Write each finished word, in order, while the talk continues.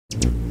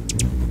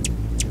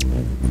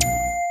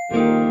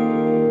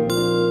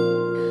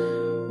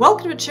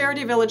Welcome to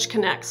Charity Village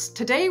Connects.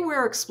 Today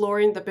we're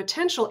exploring the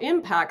potential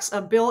impacts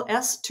of Bill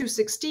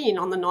S-216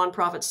 on the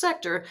nonprofit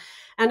sector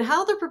and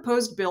how the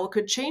proposed bill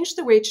could change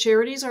the way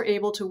charities are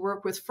able to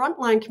work with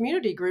frontline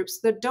community groups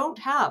that don't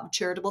have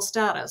charitable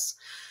status.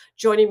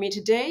 Joining me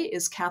today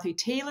is Cathy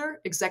Taylor,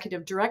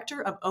 Executive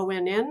Director of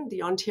ONN,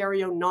 the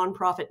Ontario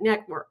Nonprofit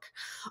Network.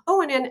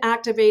 ONN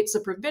activates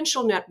a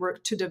provincial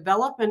network to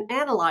develop and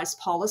analyze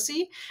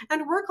policy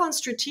and work on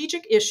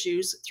strategic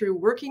issues through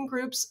working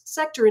groups,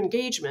 sector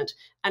engagement,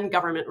 and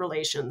government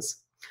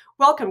relations.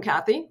 Welcome,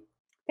 Cathy.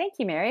 Thank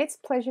you, Mary. It's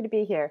a pleasure to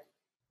be here.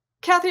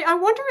 Cathy, I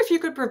wonder if you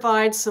could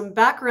provide some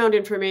background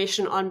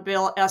information on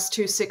Bill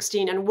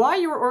S-216 and why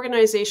your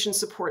organization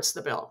supports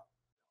the bill.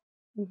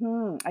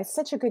 It's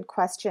such a good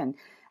question.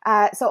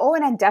 So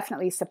ONN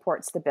definitely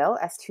supports the bill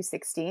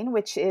S-216,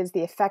 which is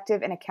the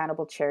Effective and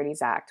Accountable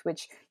Charities Act,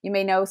 which you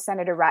may know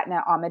Senator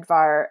Ratna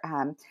Omidvar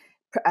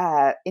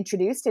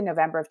introduced in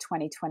November of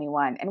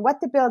 2021. And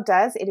what the bill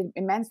does, it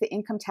amends the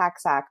Income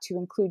Tax Act to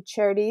include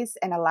charities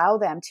and allow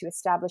them to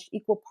establish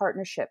equal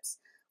partnerships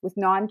with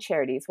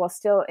non-charities while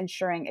still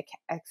ensuring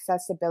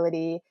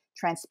accessibility,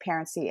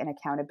 transparency, and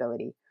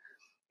accountability.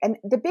 And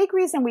the big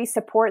reason we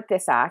support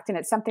this act, and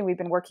it's something we've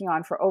been working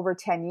on for over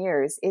 10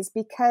 years, is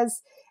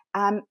because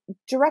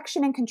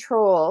direction and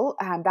control,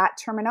 that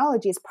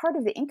terminology is part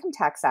of the Income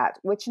Tax Act,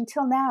 which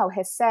until now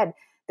has said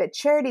that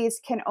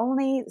charities can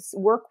only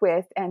work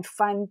with and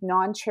fund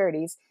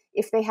non-charities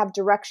if they have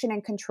direction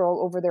and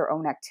control over their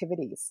own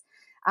activities.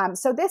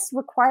 So this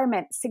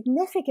requirement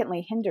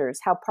significantly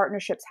hinders how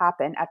partnerships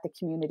happen at the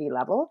community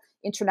level,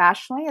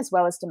 internationally, as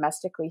well as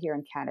domestically here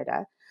in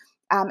Canada.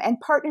 And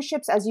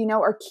partnerships, as you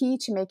know, are key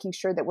to making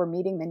sure that we're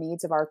meeting the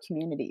needs of our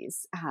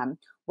communities,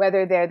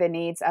 whether they're the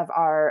needs of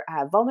our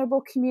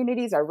vulnerable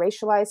communities, our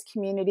racialized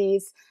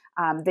communities,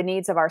 the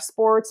needs of our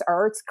sports,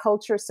 arts,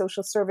 culture,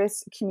 social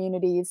service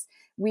communities.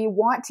 We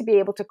want to be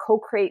able to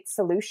co-create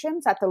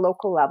solutions at the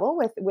local level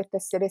with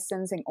the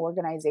citizens and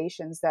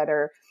organizations that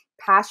are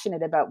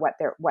passionate about what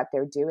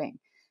they're doing.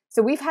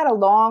 So we've had a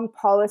long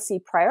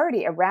policy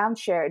priority around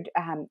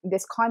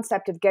this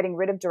concept of getting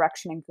rid of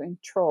direction and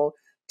control,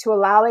 to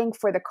allowing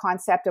for the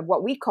concept of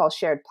what we call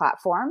shared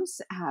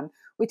platforms,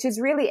 which is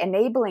really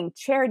enabling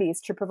charities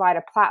to provide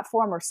a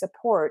platform or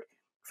support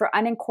for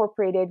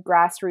unincorporated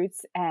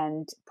grassroots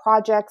and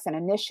projects and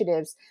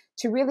initiatives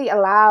to really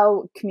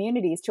allow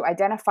communities to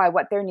identify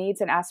what their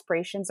needs and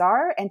aspirations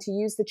are and to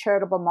use the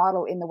charitable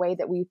model in the way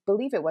that we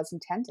believe it was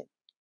intended.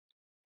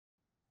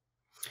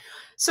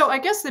 So I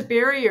guess the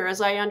barrier,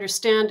 as I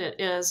understand it,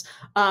 is,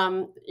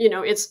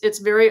 it's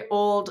very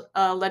old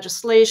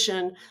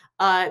legislation.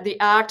 The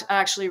Act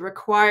actually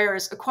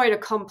requires quite a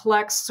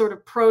complex sort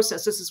of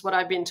process. This is what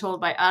I've been told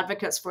by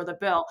advocates for the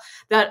bill,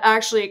 that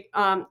actually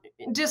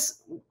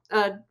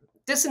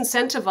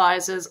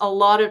disincentivizes a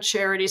lot of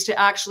charities to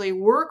actually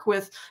work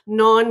with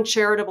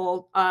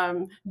non-charitable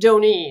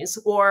donees,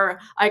 or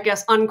I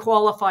guess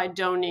unqualified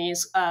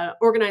donees,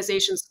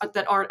 organizations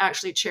that aren't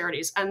actually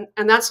charities. And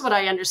that's what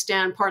I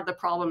understand part of the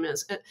problem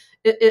is.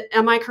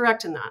 Am I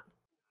correct in that?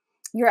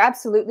 You're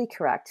absolutely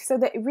correct. So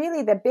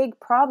really the big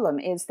problem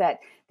is that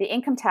the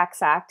Income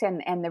Tax Act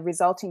and the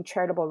resulting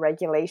charitable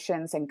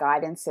regulations and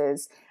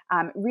guidances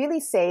really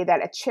say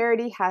that a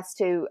charity has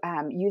to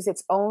use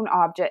its own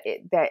object,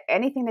 that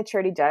anything the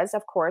charity does,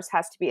 of course,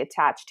 has to be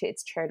attached to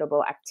its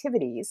charitable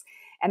activities,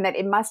 and that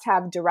it must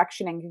have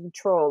direction and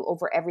control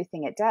over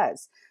everything it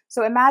does.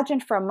 So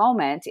imagine for a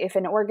moment if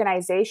an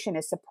organization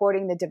is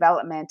supporting the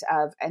development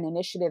of an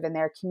initiative in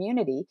their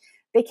community,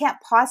 they can't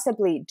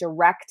possibly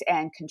direct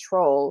and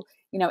control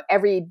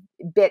every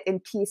bit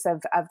and piece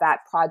of that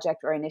project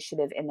or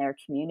initiative in their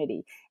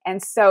community.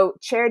 And so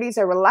charities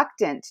are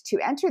reluctant to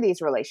enter these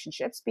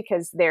relationships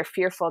because they're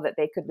fearful that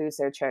they could lose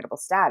their charitable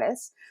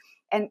status.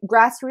 And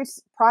grassroots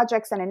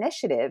projects and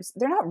initiatives,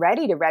 they're not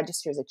ready to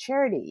register as a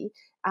charity.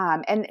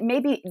 And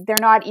maybe they're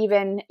not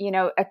even,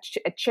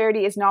 a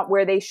charity is not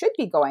where they should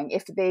be going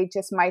if they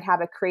just might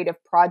have a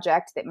creative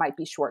project that might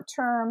be short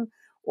term,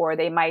 or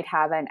they might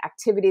have an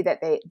activity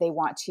that they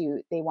want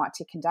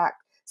to conduct.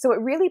 So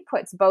it really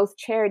puts both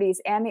charities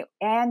and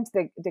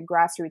the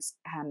grassroots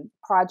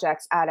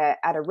projects at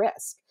a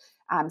risk.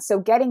 So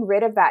getting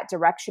rid of that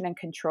direction and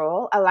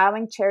control,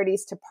 allowing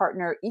charities to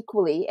partner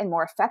equally and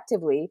more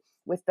effectively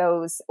with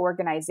those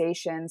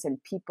organizations and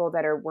people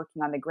that are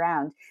working on the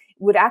ground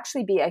would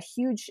actually be a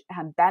huge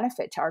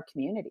benefit to our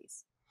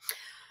communities.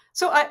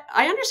 So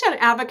I understand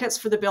advocates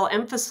for the bill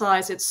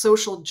emphasize its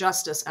social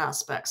justice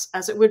aspects,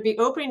 as it would be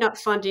opening up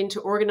funding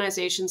to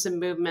organizations and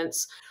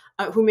movements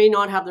who may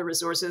not have the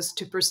resources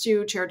to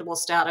pursue charitable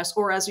status,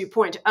 or as you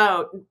point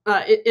out,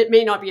 it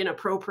may not be an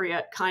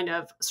appropriate kind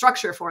of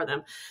structure for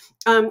them.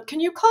 Can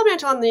you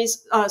comment on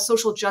these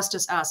social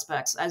justice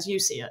aspects as you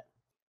see it?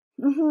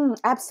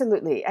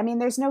 Absolutely. I mean,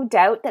 there's no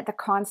doubt that the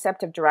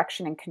concept of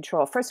direction and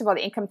control, first of all,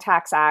 the Income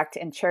Tax Act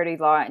and charity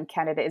law in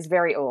Canada is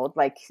very old,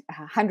 like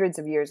hundreds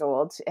of years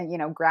old,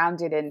 and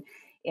grounded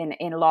in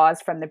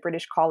laws from the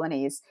British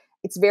colonies.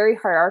 it's very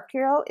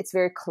hierarchical, it's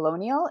very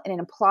colonial, and it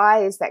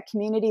implies that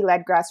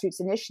community-led grassroots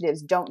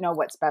initiatives don't know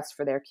what's best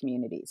for their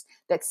communities,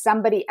 that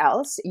somebody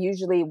else,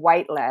 usually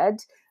white-led,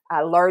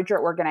 larger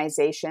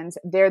organizations,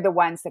 they're the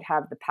ones that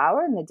have the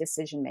power and the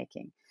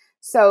decision-making.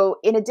 So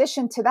in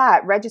addition to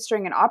that,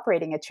 registering and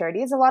operating a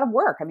charity is a lot of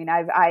work. I mean,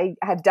 I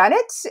have done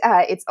it.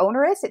 It's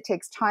onerous. It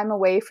takes time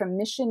away from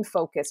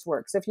mission-focused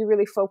work. So if you're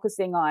really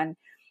focusing on,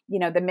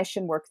 the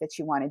mission work that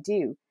you want to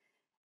do.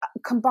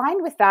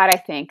 Combined with that, I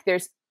think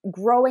there's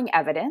growing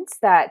evidence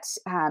that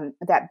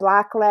that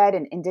Black-led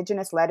and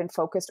Indigenous-led and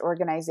focused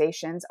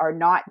organizations are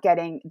not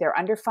getting, they're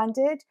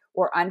underfunded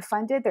or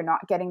unfunded. They're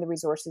not getting the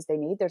resources they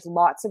need. There's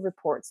lots of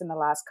reports in the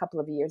last couple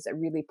of years that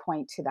really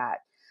point to that.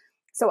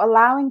 So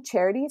allowing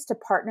charities to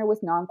partner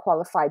with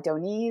non-qualified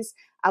donees,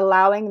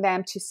 allowing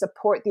them to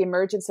support the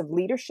emergence of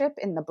leadership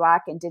in the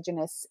Black,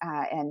 Indigenous,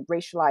 and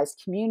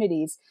racialized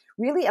communities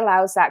really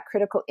allows that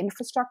critical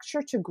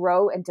infrastructure to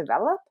grow and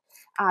develop,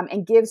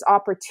 and gives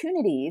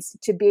opportunities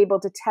to be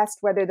able to test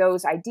whether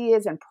those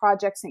ideas and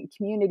projects and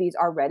communities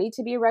are ready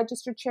to be a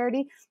registered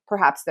charity.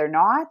 Perhaps they're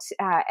not,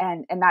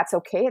 and that's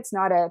okay. It's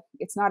not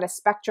a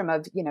spectrum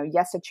of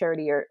yes, a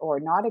charity or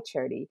not a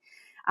charity.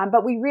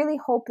 But we really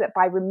hope that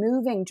by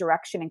removing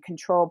direction and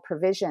control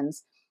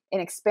provisions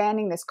and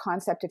expanding this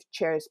concept of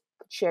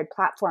shared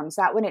platforms,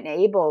 that would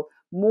enable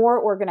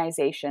more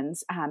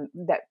organizations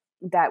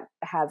that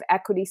have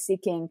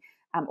equity-seeking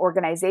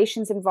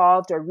organizations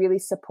involved or really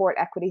support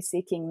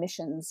equity-seeking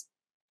missions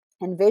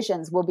and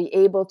visions will be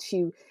able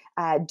to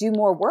do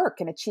more work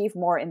and achieve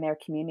more in their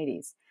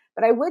communities.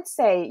 But I would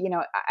say,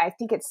 I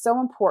think it's so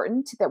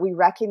important that we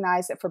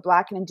recognize that for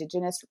Black and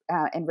Indigenous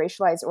and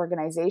racialized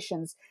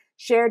organizations,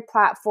 shared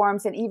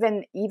platforms, and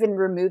even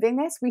removing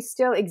this, we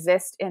still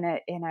exist in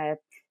a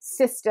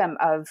system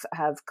of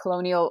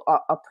colonial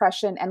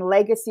oppression, and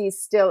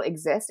legacies still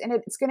exist. And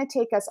it's going to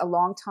take us a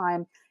long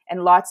time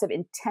and lots of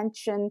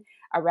intention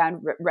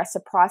around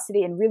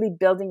reciprocity and really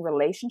building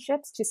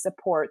relationships to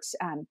support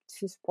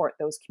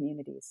those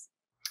communities.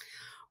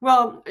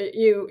 Well,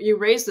 you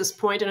raised this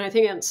point, and I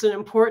think it's an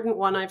important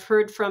one. I've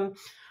heard from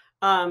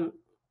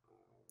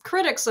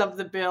critics of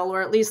the bill,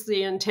 or at least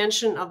the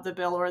intention of the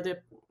bill, or the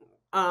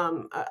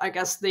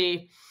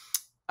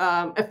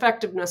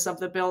effectiveness of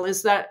the bill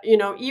is that,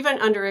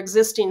 even under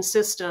existing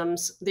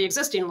systems, the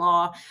existing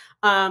law,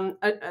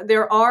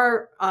 there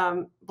are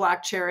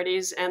Black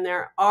charities and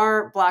there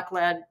are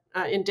Black-led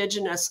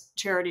Indigenous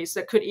charities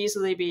that could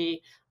easily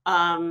be,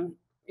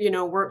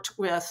 worked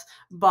with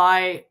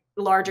by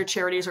larger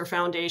charities or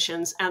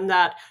foundations, and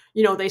that,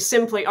 they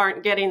simply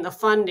aren't getting the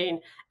funding.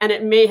 And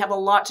it may have a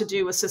lot to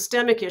do with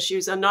systemic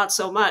issues and not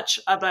so much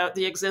about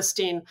the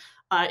existing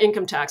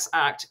Income Tax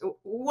Act.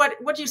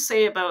 What do you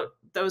say about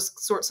those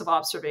sorts of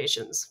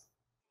observations?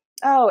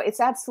 Oh, it's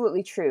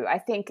absolutely true. I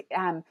think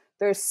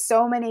there's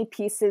so many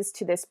pieces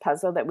to this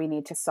puzzle that we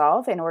need to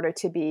solve in order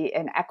to be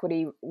an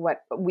equity,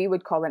 what we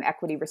would call an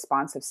equity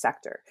responsive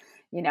sector.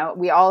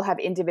 We all have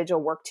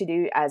individual work to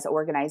do as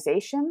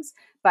organizations,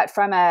 but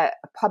from a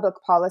public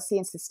policy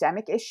and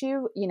systemic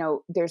issue,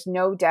 there's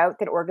no doubt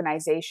that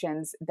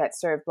organizations that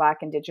serve Black,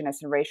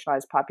 Indigenous, and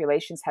racialized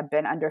populations have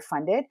been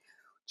underfunded.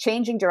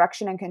 Changing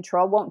direction and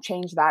control won't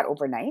change that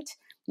overnight.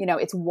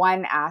 It's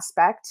one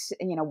aspect,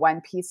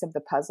 one piece of the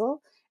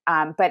puzzle.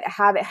 But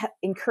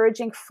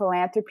encouraging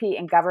philanthropy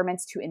and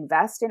governments to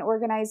invest in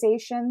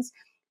organizations,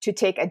 to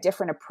take a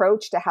different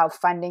approach to how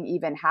funding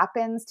even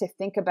happens, to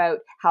think about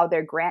how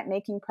their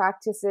grant-making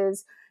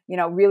practices,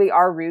 really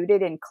are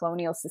rooted in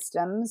colonial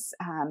systems.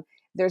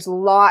 There's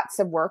lots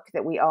of work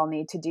that we all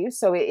need to do.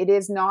 So it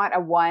is not a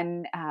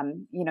one,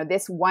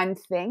 this one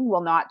thing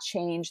will not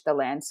change the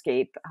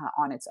landscape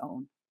on its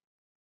own.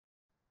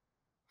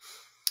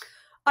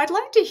 I'd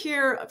like to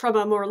hear from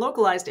a more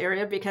localized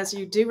area, because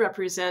you do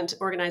represent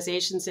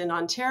organizations in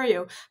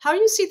Ontario, how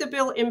you see the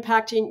bill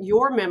impacting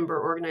your member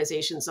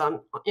organizations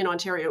in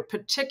Ontario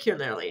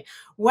particularly.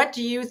 What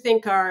do you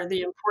think are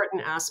the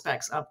important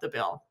aspects of the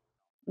bill?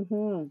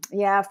 Mm-hmm.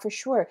 Yeah, for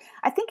sure.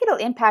 I think it'll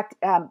impact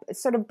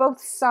sort of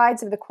both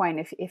sides of the coin.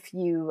 If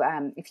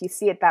you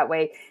see it that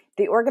way,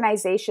 the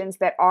organizations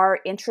that are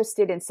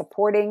interested in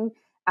supporting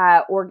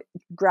or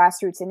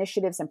grassroots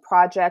initiatives and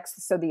projects,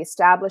 so the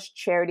established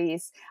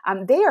charities,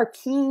 they are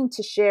keen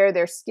to share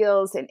their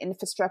skills and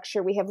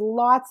infrastructure. We have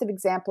lots of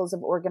examples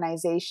of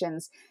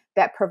organizations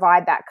that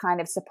provide that kind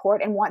of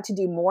support and want to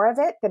do more of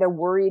it, that are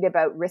worried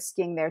about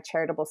risking their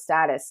charitable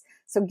status.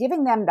 So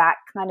giving them that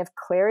kind of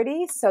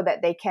clarity so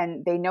that they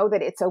know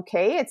that it's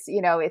okay.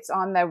 It's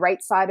on the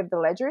right side of the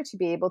ledger to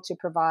be able to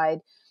provide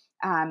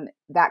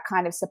that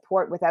kind of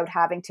support without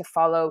having to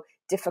follow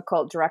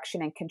difficult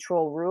direction and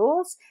control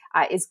rules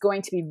is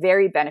going to be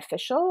very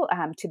beneficial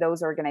to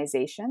those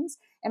organizations.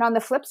 And on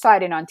the flip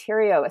side, in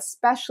Ontario,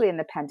 especially in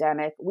the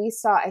pandemic, we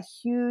saw a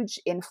huge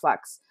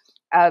influx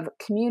of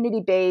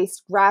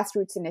community-based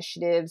grassroots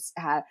initiatives,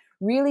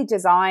 really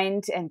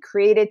designed and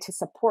created to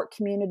support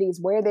communities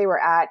where they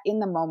were at in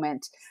the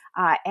moment.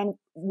 And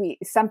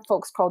some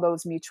folks call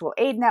those mutual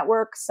aid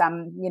networks,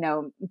 some,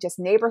 just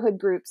neighborhood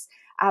groups.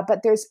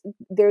 But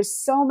there's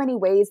so many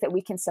ways that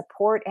we can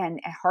support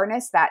and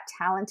harness that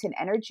talent and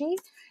energy.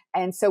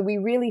 And so we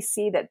really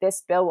see that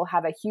this bill will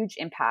have a huge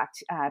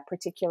impact,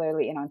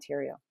 particularly in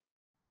Ontario.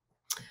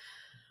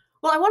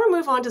 Well, I want to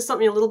move on to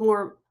something a little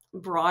more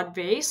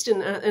broad-based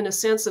in a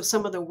sense of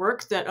some of the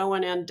work that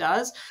ONN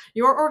does.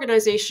 Your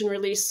organization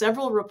released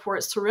several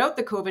reports throughout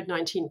the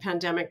COVID-19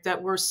 pandemic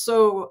that were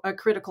so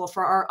critical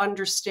for our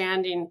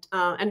understanding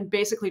and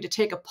basically to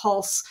take a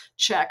pulse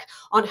check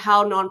on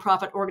how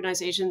nonprofit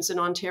organizations in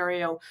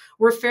Ontario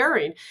were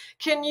faring.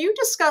 Can you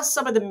discuss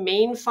some of the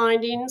main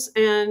findings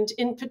and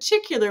in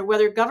particular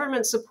whether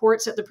government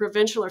supports at the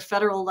provincial or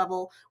federal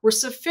level were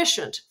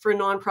sufficient for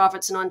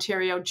nonprofits in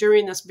Ontario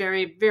during this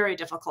very, very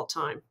difficult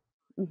time?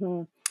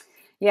 Mm-hmm.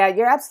 Yeah,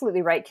 you're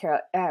absolutely right,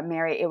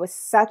 Mary. It was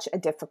such a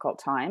difficult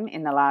time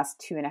in the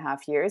last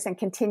 2.5 years and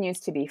continues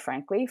to be,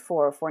 frankly,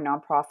 for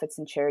nonprofits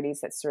and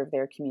charities that serve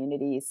their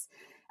communities.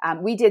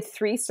 We did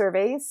 3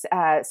 surveys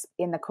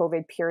in the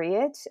COVID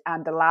period.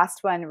 The last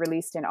one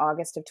released in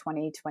August of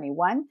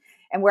 2021.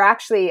 And we're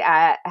actually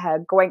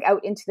going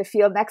out into the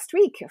field next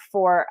week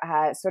for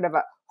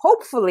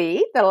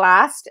hopefully the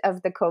last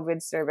of the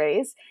COVID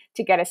surveys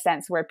to get a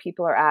sense where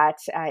people are at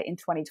in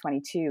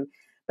 2022.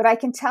 But I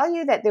can tell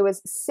you that there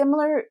was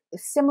similar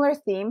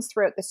themes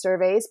throughout the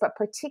surveys, but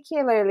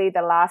particularly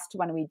the last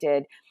one we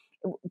did,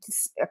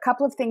 a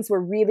couple of things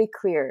were really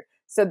clear.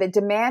 So the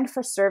demand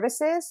for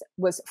services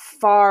was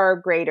far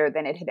greater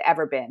than it had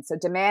ever been. So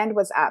demand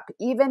was up,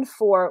 even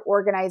for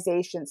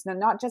organizations,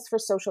 not just for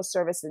social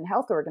services and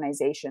health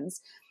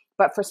organizations,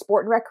 but for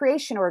sport and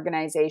recreation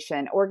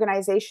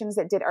organizations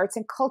that did arts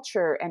and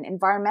culture and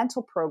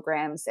environmental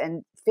programs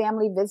and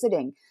family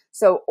visiting.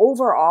 So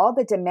overall,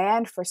 the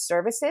demand for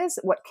services,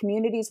 what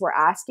communities were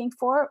asking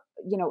for,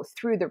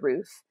 through the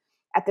roof.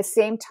 At the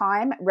same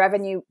time,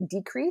 revenue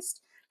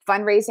decreased.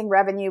 Fundraising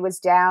revenue was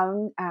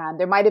down.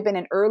 There might have been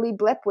an early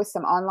blip with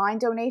some online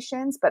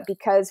donations, but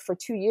because for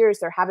 2 years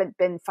there haven't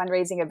been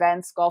fundraising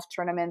events, golf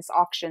tournaments,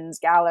 auctions,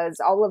 galas,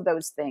 all of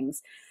those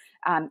things,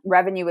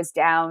 revenue was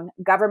down.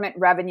 Government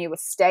revenue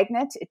was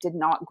stagnant. It did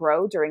not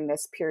grow during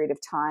this period of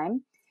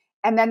time.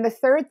 And then the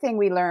third thing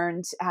we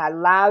learned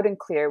loud and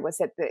clear was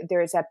that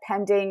there is a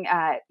pending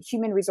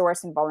human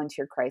resource and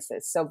volunteer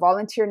crisis. So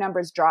volunteer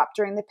numbers dropped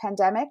during the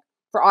pandemic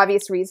for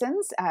obvious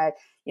reasons.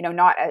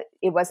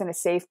 It wasn't a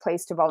safe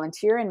place to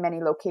volunteer in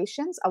many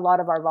locations. A lot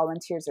of our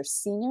volunteers are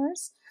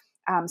seniors.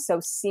 So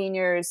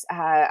seniors,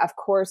 of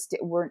course,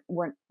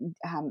 weren't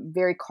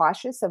very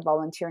cautious of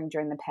volunteering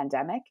during the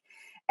pandemic.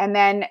 And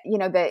then,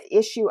 the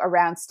issue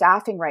around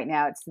staffing right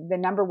now, it's the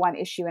number one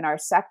issue in our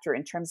sector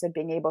in terms of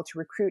being able to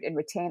recruit and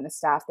retain the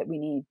staff that we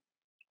need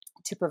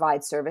to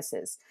provide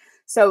services.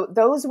 So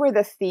those were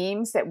the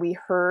themes that we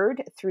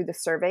heard through the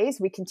surveys.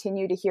 We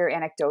continue to hear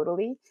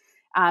anecdotally.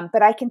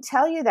 But I can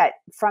tell you that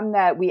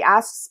we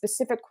asked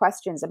specific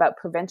questions about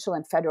provincial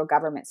and federal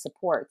government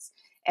supports.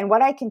 And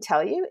what I can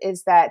tell you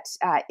is that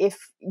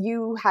if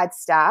you had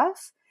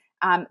staff,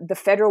 the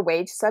federal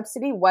wage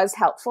subsidy was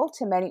helpful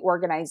to many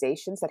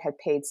organizations that had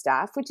paid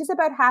staff, which is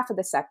about half of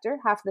the sector.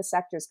 Half of the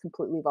sector is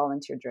completely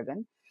volunteer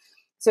driven.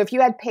 So if you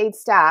had paid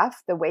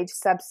staff, the wage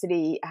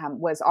subsidy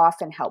was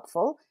often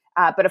helpful.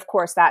 But of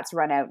course, that's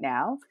run out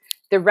now.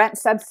 The rent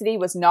subsidy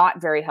was not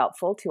very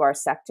helpful to our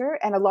sector.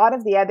 And a lot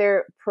of the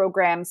other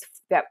programs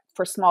that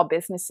for small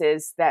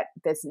businesses that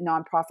this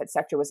nonprofit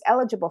sector was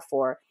eligible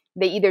for,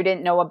 they either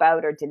didn't know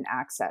about or didn't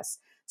access.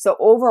 So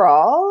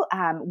overall,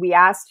 we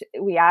asked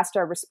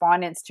our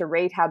respondents to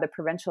rate how the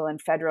provincial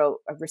and federal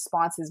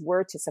responses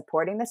were to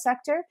supporting the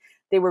sector.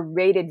 They were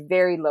rated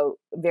very low,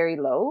 very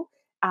low.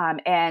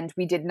 And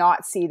we did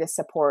not see the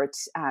support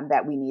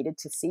that we needed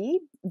to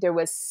see. There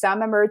was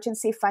some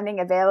emergency funding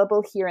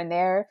available here and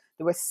there.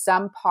 There was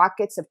some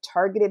pockets of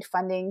targeted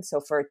funding. So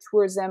for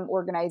tourism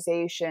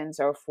organizations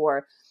or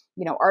for,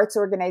 arts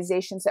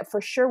organizations that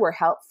for sure were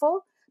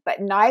helpful, but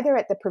neither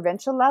at the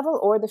provincial level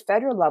or the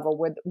federal level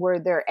were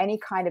there any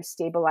kind of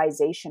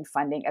stabilization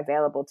funding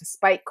available,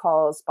 despite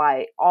calls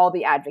by all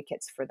the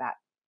advocates for that.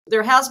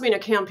 There has been a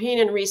campaign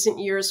in recent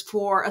years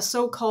for a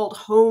so-called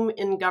home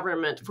in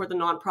government for the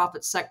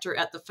nonprofit sector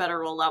at the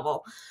federal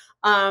level.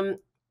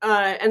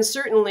 And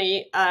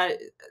certainly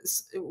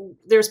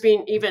there's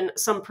been even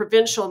some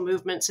provincial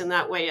movements in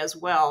that way as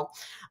well.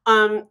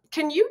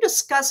 Can you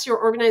discuss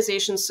your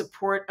organization's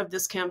support of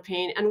this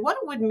campaign and what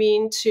it would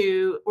mean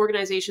to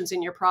organizations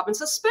in your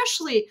province,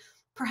 especially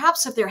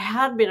perhaps if there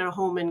had been a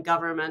home in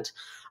government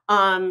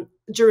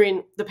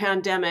during the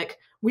pandemic?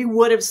 We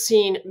would have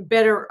seen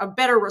a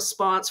better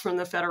response from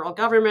the federal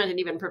government and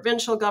even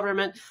provincial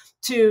government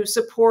to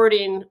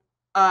supporting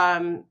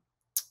the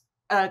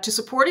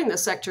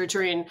sector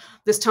during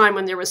this time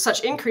when there was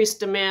such increased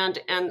demand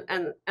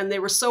and they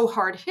were so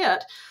hard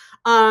hit.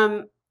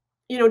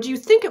 Do you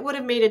think it would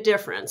have made a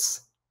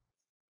difference?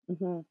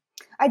 Mm-hmm.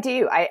 I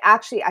do.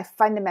 I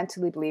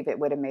fundamentally believe it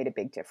would have made a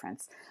big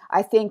difference.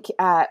 I think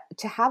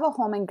to have a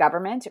home in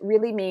government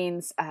really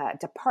means a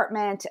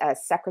department, a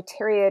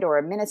secretariat, or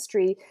a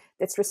ministry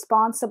that's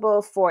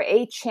responsible for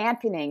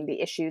championing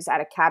the issues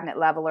at a cabinet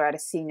level or at a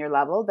senior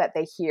level that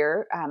they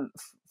hear,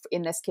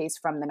 in this case,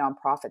 from the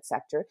nonprofit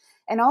sector,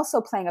 and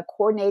also playing a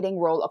coordinating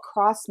role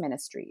across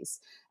ministries,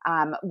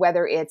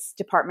 whether it's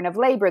Department of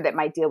Labor that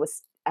might deal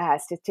with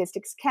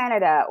Statistics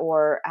Canada,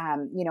 or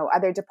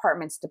other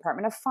departments,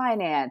 Department of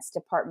Finance,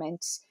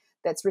 department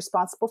that's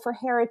responsible for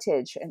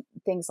heritage and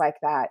things like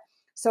that.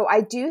 So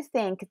I do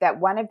think that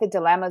one of the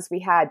dilemmas we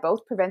had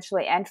both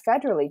provincially and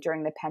federally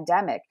during the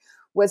pandemic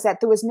was that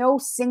there was no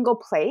single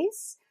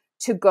place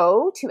to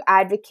go to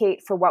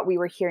advocate for what we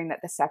were hearing that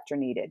the sector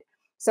needed.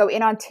 So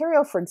in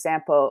Ontario, for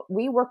example,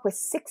 we work with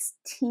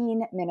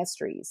 16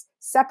 ministries,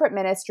 separate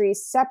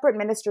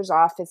ministers'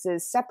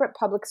 offices, separate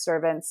public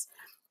servants,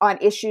 on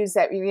issues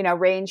that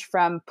range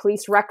from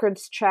police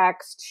records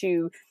checks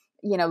to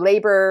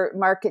labor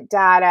market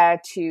data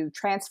to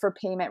transfer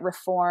payment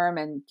reform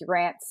and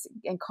grants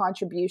and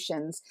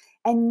contributions.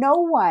 And no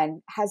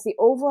one has the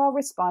overall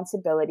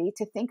responsibility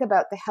to think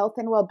about the health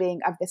and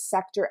well-being of the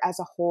sector as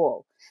a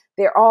whole.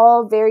 They're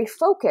all very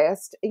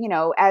focused,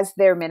 as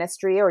their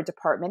ministry or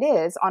department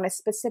is, on a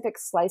specific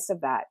slice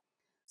of that.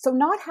 So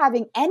not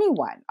having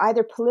anyone,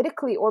 either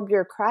politically or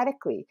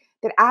bureaucratically,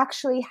 that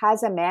actually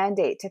has a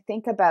mandate to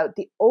think about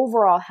the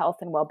overall health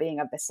and well-being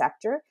of the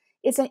sector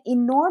is an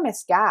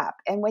enormous gap.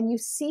 And when you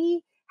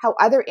see how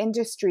other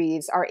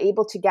industries are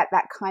able to get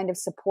that kind of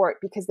support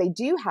because they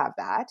do have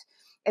that,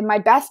 and my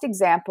best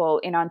example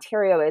in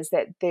Ontario is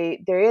that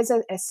there is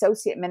an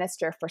associate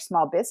minister for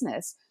small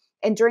business.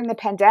 And during the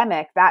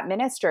pandemic, that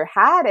minister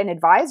had an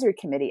advisory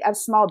committee of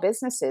small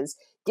businesses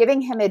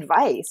giving him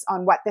advice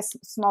on what the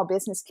small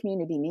business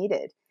community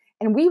needed.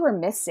 And we were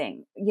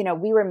missing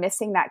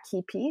that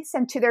key piece.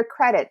 And to their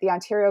credit, the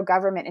Ontario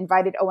government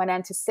invited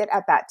ONN to sit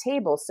at that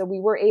table. So we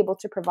were able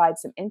to provide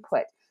some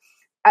input.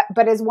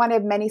 But as one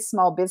of many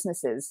small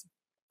businesses,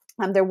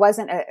 there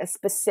wasn't a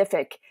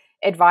specific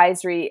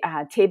advisory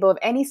table of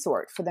any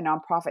sort for the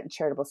nonprofit and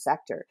charitable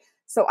sector.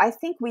 So I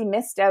think we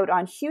missed out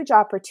on huge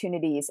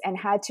opportunities and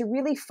had to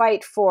really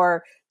fight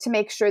to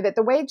make sure that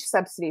the wage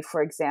subsidy,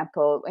 for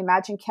example,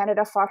 Imagine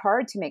Canada fought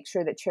hard to make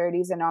sure that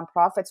charities and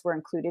nonprofits were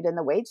included in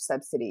the wage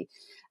subsidy,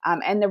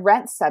 and the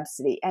rent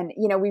subsidy. And,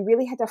 we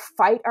really had to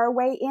fight our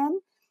way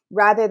in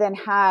rather than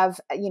have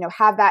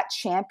that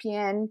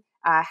champion,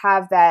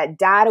 have that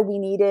data we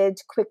needed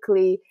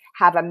quickly,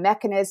 have a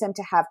mechanism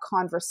to have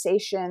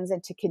conversations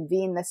and to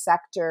convene the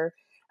sector.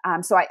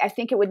 So I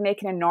think it would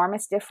make an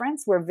enormous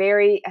difference. We're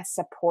very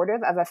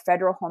supportive of a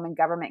federal home and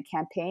government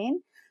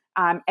campaign,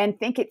 and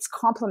think it's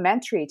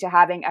complementary to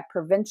having a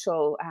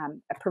provincial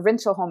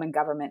home and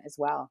government as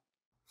well.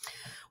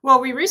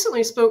 Well, we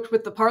recently spoke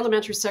with the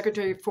Parliamentary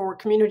Secretary for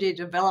Community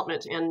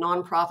Development and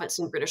Nonprofits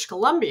in British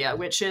Columbia,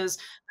 which is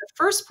the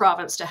first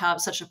province to have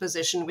such a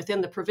position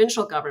within the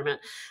provincial government.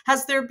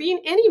 Has there been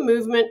any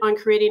movement on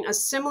creating a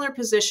similar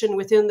position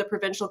within the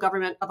provincial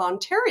government of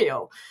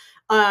Ontario?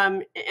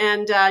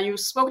 You've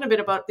spoken a bit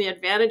about the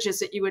advantages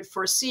that you would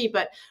foresee,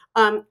 but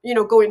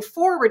going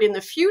forward in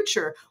the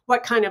future,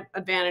 what kind of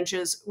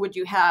advantages would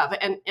you have,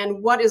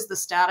 and what is the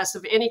status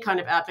of any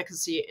kind of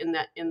advocacy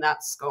in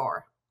that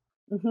score?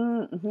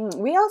 Mm-hmm, mm-hmm.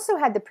 We also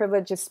had the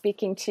privilege of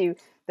speaking to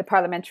the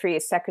Parliamentary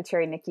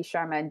Secretary, Nikki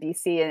Sharma in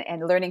BC,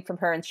 and learning from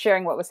her and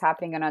sharing what was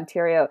happening in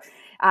Ontario.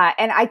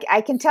 And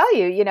I can tell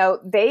you,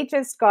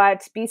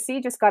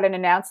 BC just got an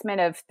announcement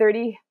of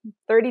 $30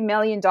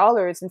 million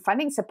in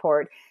funding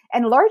support.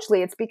 And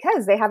largely it's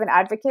because they have an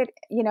advocate,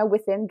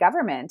 within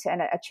government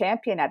and a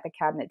champion at the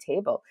cabinet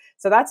table.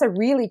 So that's a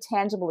really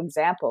tangible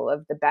example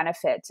of the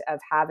benefit of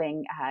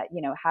having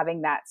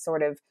that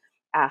sort of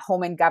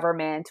home and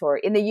government. Or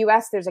in the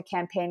US, there's a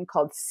campaign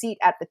called Seat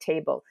at the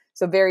Table.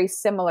 So very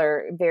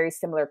similar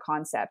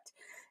concept.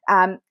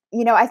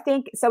 I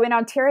think so. In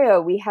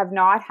Ontario, we have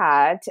not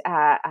had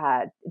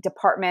a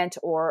department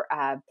or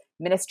a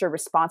minister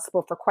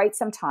responsible for quite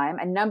some time.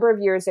 A number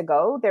of years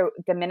ago,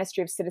 the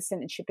Ministry of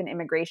Citizenship and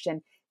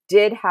Immigration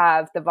did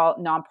have the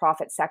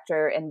nonprofit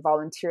sector and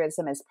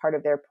volunteerism as part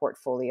of their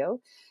portfolio,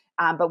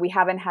 but we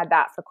haven't had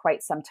that for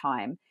quite some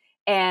time.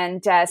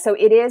 And so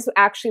it is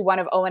actually one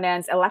of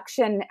ONN's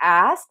election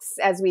asks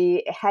as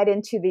we head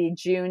into the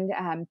June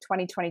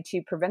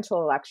 2022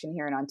 provincial election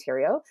here in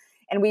Ontario.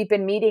 And we've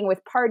been meeting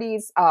with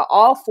parties,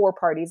 all four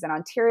parties in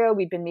Ontario.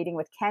 We've been meeting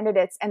with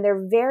candidates, and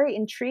they're very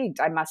intrigued,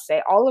 I must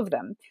say, all of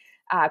them,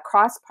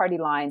 cross party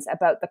lines,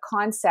 about the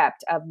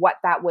concept of what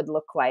that would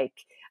look like,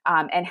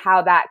 and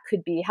how that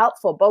could be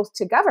helpful both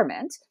to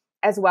government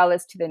as well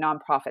as to the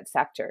nonprofit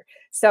sector.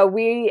 So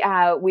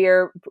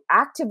we're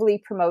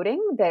actively promoting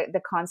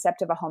the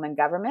concept of a home and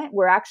government.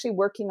 We're actually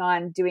working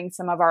on doing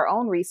some of our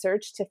own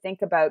research to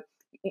think about,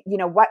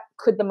 what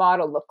could the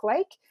model look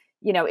like?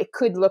 It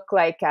could look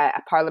like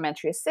a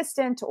parliamentary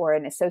assistant or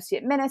an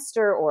associate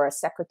minister or a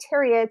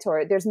secretariat,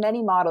 or there's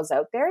many models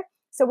out there.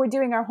 So we're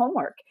doing our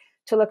homework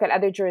to look at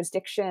other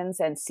jurisdictions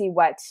and see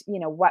what,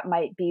 what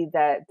might be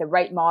the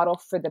right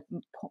model for the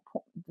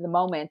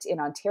moment in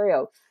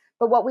Ontario.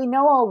 But what we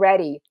know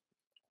already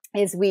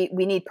is we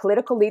need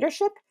political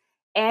leadership,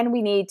 and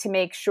we need to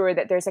make sure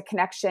that there's a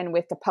connection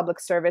with the public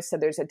service. So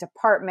there's a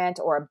department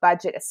or a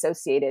budget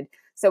associated.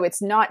 So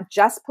it's not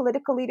just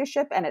political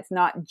leadership, and it's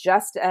not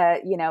just a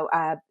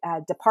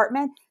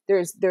department.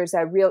 There's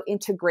a real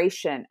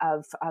integration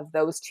of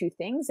those two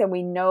things, and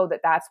we know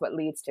that that's what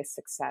leads to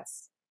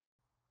success.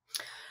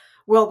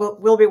 Well,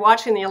 we'll be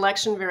watching the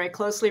election very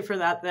closely for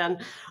that then.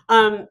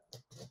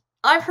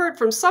 I've heard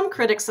from some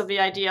critics of the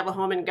idea of a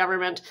home in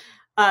government,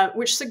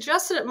 which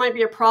suggested it might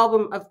be a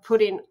problem of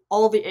putting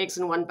all the eggs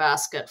in one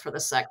basket for the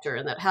sector,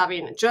 and that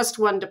having just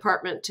one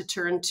department to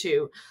turn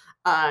to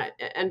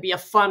and be a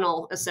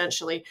funnel,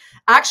 essentially,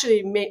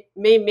 actually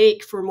may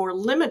make for more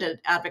limited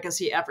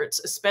advocacy efforts,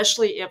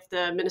 especially if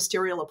the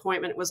ministerial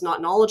appointment was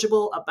not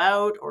knowledgeable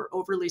about or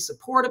overly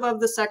supportive of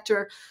the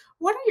sector.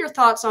 What are your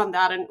thoughts on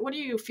that, and what do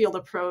you feel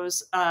the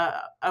pros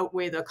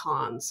outweigh the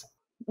cons?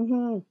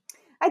 Mm-hmm.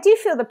 I do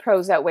feel the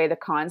pros outweigh the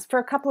cons for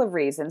a couple of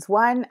reasons.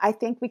 One, I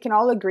think we can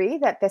all agree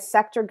that the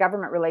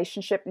sector-government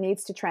relationship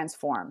needs to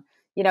transform.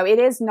 It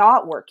is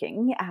not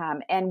working,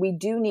 and we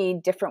do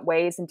need different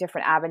ways and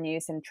different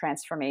avenues and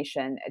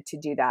transformation to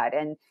do that.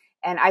 And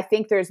I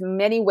think there's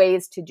many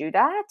ways to do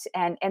that,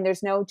 and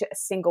there's no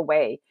single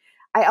way.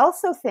 I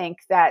also think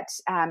that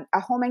a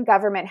home in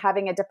government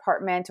having a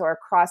department or a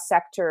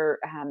cross-sector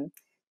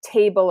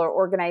table or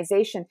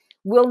organization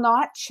will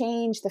not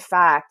change the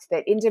fact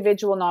that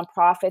individual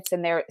nonprofits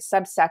and their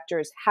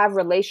subsectors have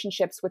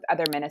relationships with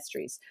other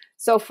ministries.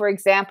 So, for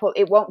example,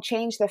 it won't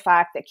change the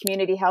fact that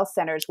community health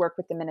centers work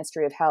with the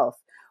Ministry of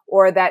Health,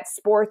 or that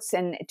sports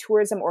and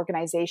tourism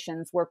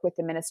organizations work with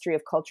the Ministry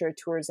of Culture,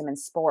 Tourism, and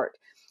Sport.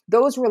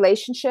 Those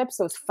relationships,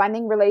 those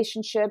funding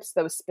relationships,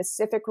 those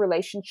specific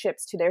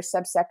relationships to their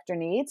subsector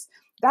needs,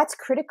 that's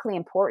critically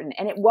important,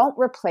 and it won't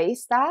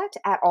replace that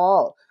at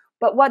all.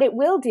 But what it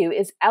will do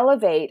is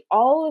elevate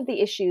all of the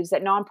issues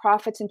that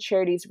nonprofits and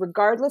charities,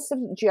 regardless of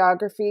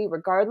geography,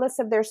 regardless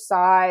of their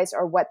size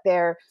or what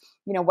their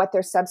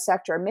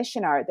subsector or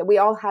mission are, that we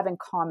all have in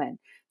common.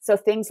 So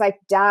things like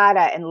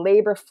data and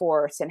labor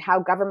force and how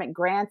government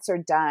grants are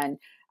done,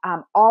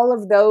 all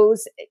of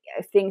those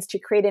things to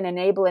create an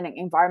enabling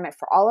environment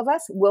for all of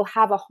us, we'll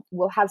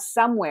have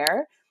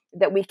somewhere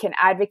that we can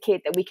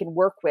advocate, that we can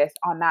work with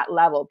on that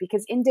level.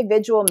 Because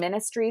individual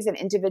ministries and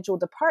individual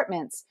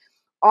departments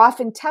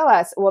often tell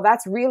us, well,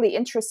 that's really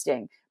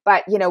interesting,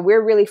 but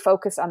we're really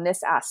focused on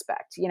this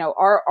aspect.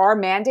 Our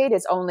mandate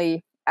is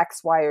only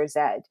X, Y, or Z.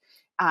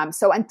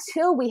 So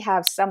until we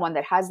have someone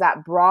that has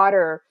that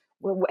broader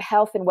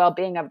health and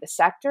well-being of the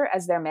sector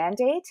as their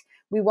mandate,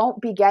 we won't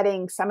be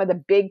getting some of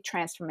the big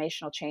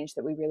transformational change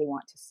that we really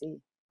want to see.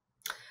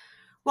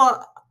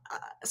 Well,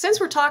 since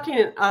we're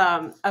talking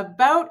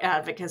about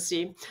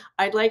advocacy,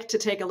 I'd like to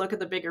take a look at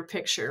the bigger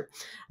picture.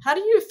 How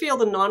do you feel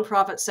the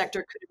nonprofit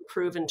sector could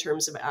improve in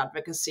terms of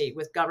advocacy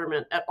with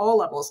government at all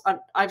levels?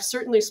 I've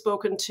certainly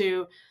spoken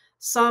to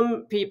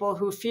some people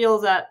who feel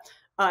that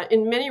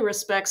in many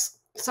respects,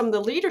 some of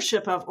the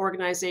leadership of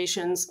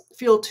organizations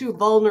feel too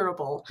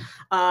vulnerable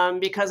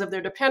because of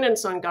their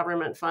dependence on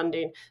government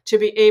funding to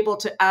be able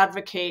to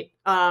advocate,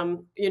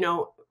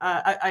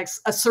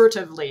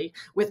 assertively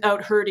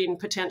without hurting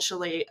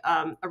potentially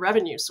a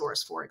revenue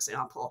source, for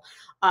example,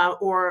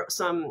 or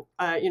some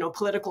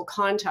political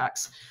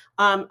contacts.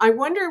 I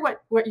wonder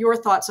what your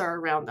thoughts are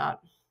around that.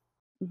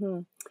 Mm-hmm.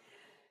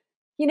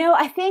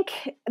 I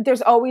think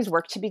there's always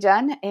work to be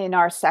done in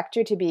our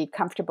sector to be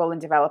comfortable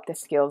and develop the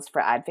skills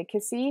for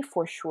advocacy,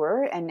 for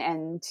sure.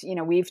 And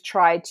we've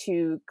tried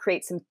to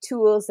create some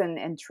tools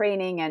and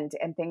training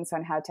and things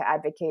on how to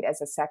advocate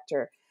as a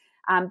sector.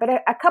 But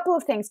a couple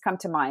of things come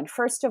to mind.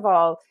 First of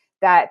all,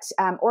 that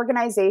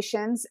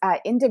organizations,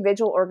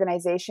 individual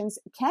organizations,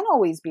 can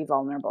always be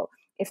vulnerable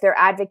if they're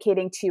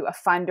advocating to a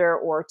funder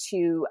or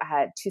to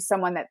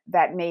someone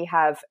that may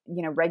have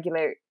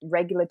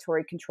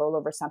regulatory control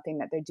over something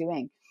that they're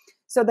doing.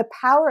 So the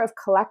power of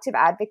collective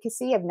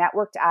advocacy, of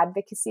networked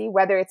advocacy,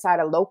 whether it's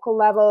at a local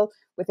level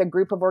with a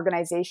group of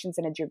organizations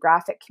in a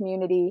geographic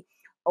community,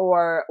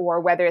 or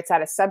whether it's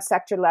at a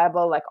subsector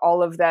level, like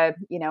all of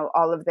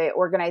the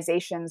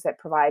organizations that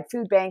provide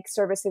food bank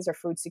services or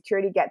food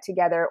security get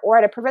together, or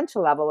at a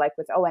provincial level, like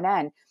with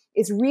ONN,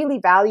 is really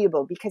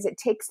valuable because it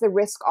takes the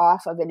risk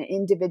off of an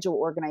individual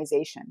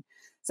organization.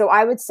 So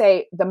I would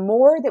say the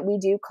more that we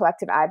do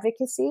collective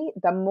advocacy,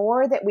 the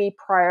more that we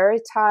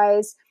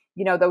prioritize,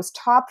 those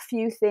top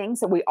few things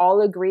that we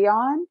all agree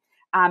on,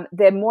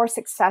 the more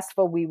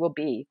successful we will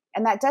be.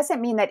 And that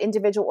doesn't mean that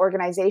individual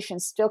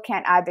organizations still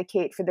can't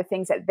advocate for the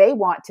things that they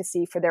want to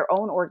see for their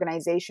own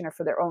organization or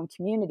for their own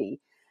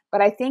community.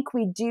 But I think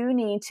we do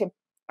need to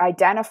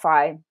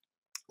identify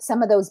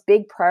some of those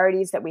big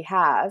priorities that we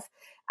have,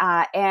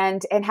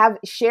 and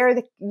share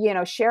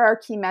our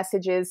key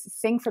messages,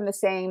 sing from the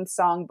same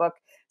songbook,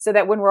 so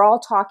that when we're all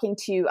talking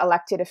to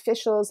elected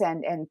officials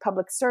and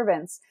public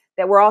servants,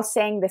 that we're all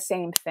saying the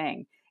same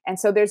thing. And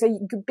so there's a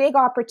big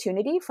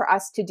opportunity for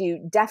us to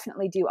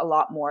definitely do a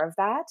lot more of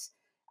that.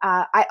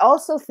 I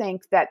also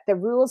think that the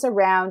rules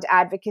around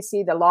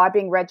advocacy, the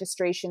lobbying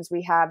registrations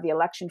we have, the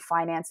Election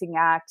Financing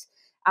Act,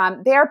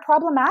 they are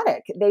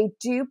problematic. They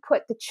do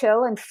put the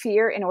chill and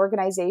fear in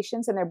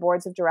organizations and their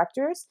boards of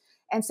directors.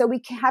 And so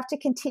we have to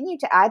continue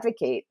to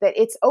advocate that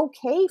it's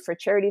okay for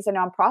charities and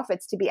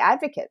nonprofits to be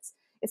advocates.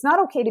 It's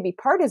not okay to be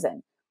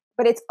partisan,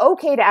 but it's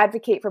okay to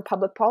advocate for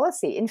public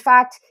policy. In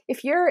fact,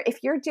 if you're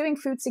doing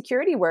food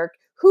security work,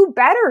 who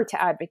better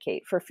to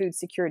advocate for food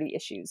security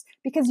issues?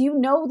 Because you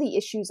know the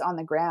issues on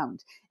the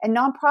ground. And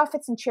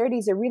nonprofits and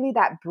charities are really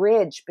that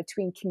bridge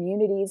between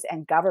communities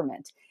and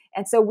government.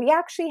 And so we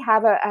actually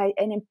have a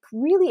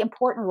really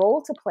important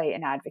role to play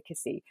in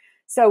advocacy.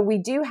 So we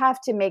do have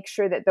to make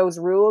sure that those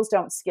rules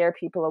don't scare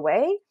people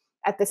away,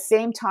 at the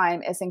same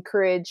time as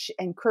encourage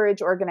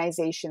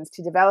organizations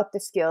to develop the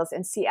skills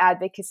and see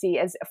advocacy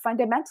as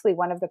fundamentally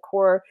one of the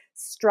core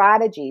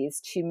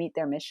strategies to meet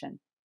their mission.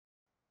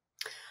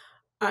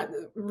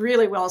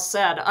 Really well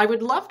said. I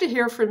would love to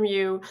hear from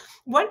you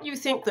what you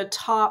think the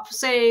top,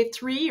 say,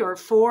 3 or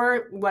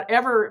 4,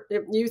 whatever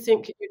you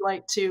think you'd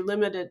like to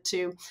limit it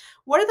to.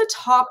 What are the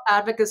top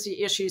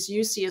advocacy issues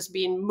you see as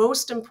being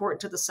most important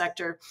to the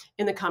sector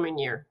in the coming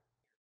year?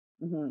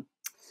 Mm-hmm.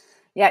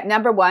 Yeah,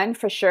 number one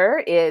for sure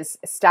is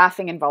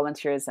staffing and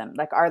volunteerism.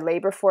 Like our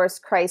labor force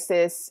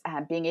crisis,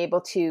 being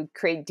able to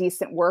create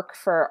decent work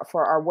for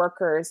our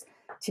workers,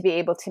 to be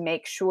able to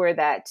make sure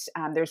that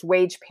there's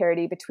wage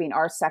parity between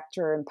our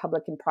sector and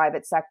public and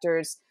private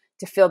sectors,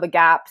 to fill the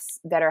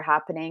gaps that are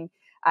happening.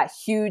 A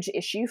huge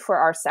issue for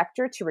our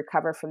sector to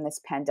recover from this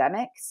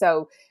pandemic.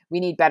 So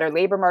we need better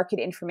labor market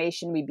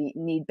information. We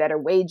need better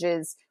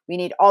wages. We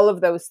need all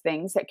of those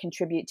things that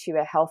contribute to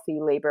a healthy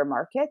labor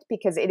market,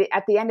 because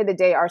at the end of the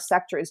day, our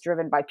sector is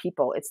driven by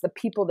people. It's the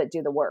people that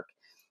do the work.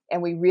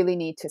 And we really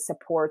need to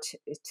support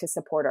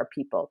our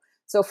people.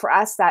 So for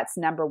us, that's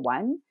number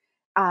one.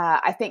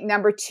 I think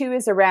number two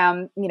is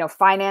around,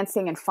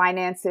 financing and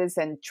finances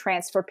and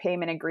transfer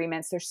payment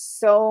agreements. There's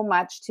so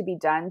much to be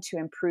done to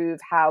improve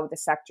how the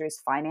sector is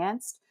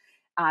financed.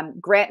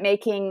 Grant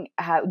making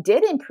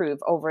did improve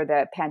over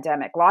the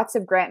pandemic. Lots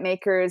of grant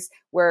makers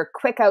were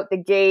quick out the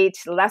gate,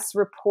 less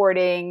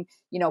reporting,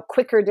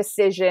 quicker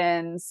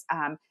decisions.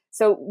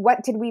 So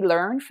what did we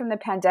learn from the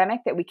pandemic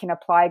that we can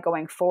apply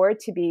going forward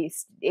to be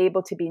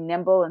able to be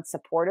nimble and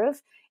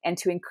supportive, and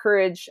to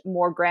encourage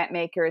more grant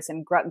makers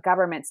and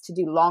governments to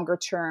do longer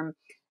term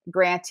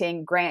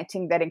granting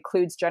that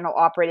includes general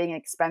operating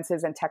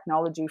expenses and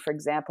technology, for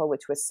example,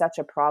 which was such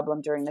a problem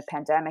during the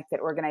pandemic that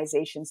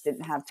organizations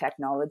didn't have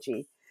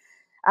technology.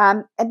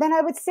 And then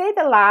I would say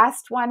the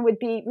last one would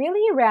be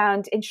really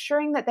around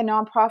ensuring that the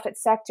nonprofit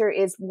sector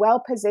is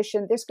well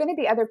positioned. There's going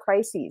to be other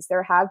crises.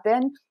 There have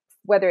been,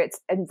 whether it's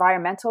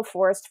environmental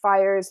forest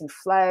fires and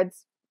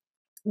floods,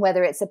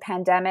 whether it's a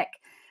pandemic,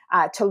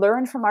 to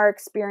learn from our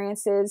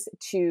experiences,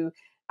 to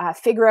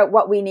figure out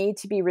what we need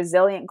to be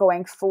resilient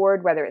going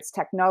forward, whether it's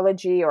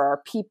technology or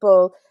our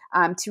people,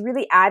 to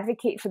really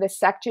advocate for the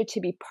sector to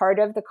be part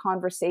of the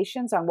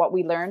conversations on what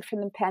we learned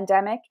from the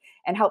pandemic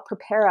and help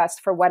prepare us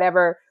for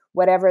whatever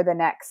the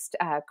next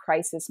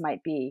crisis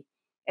might be.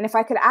 And if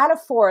I could add a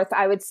fourth,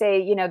 I would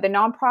say, the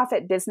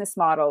nonprofit business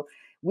model.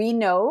 We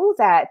know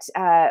that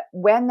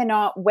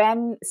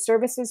when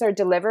services are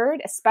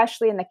delivered,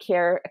 especially in the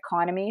care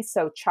economy,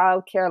 so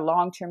childcare,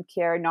 long-term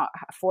care, not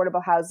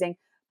affordable housing,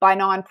 by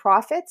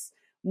nonprofits,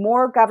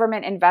 more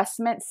government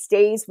investment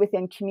stays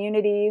within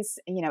communities.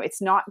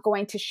 It's not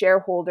going to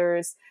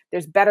shareholders.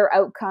 There's better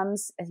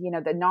outcomes.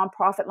 The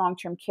nonprofit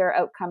long-term care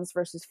outcomes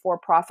versus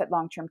for-profit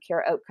long-term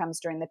care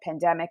outcomes during the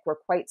pandemic were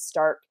quite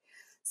stark.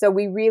 So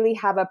we really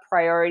have a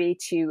priority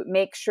to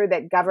make sure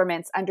that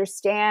governments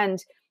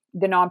understand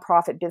the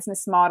nonprofit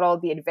business model,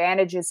 the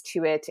advantages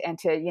to it, and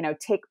to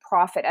take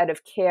profit out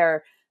of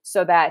care,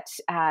 so that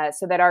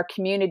our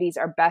communities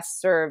are best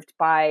served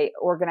by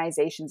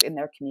organizations in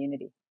their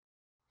community.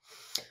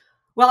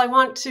 Well, I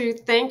want to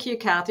thank you,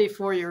 Cathy,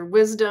 for your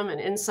wisdom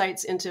and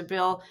insights into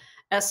Bill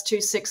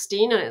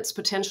S216 and its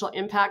potential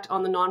impact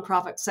on the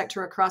nonprofit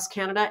sector across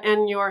Canada,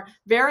 and your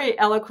very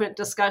eloquent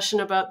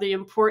discussion about the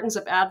importance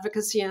of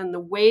advocacy and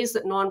the ways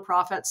that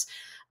nonprofits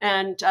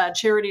and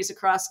charities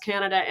across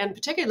Canada, and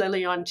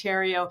particularly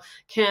Ontario,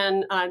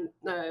 can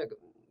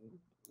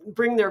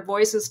bring their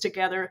voices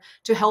together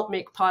to help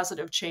make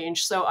positive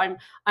change. So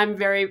I'm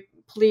very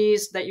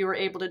pleased that you were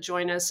able to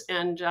join us,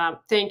 and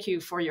thank you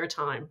for your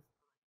time.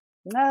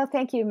 No,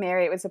 thank you,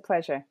 Mary. It was a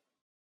pleasure.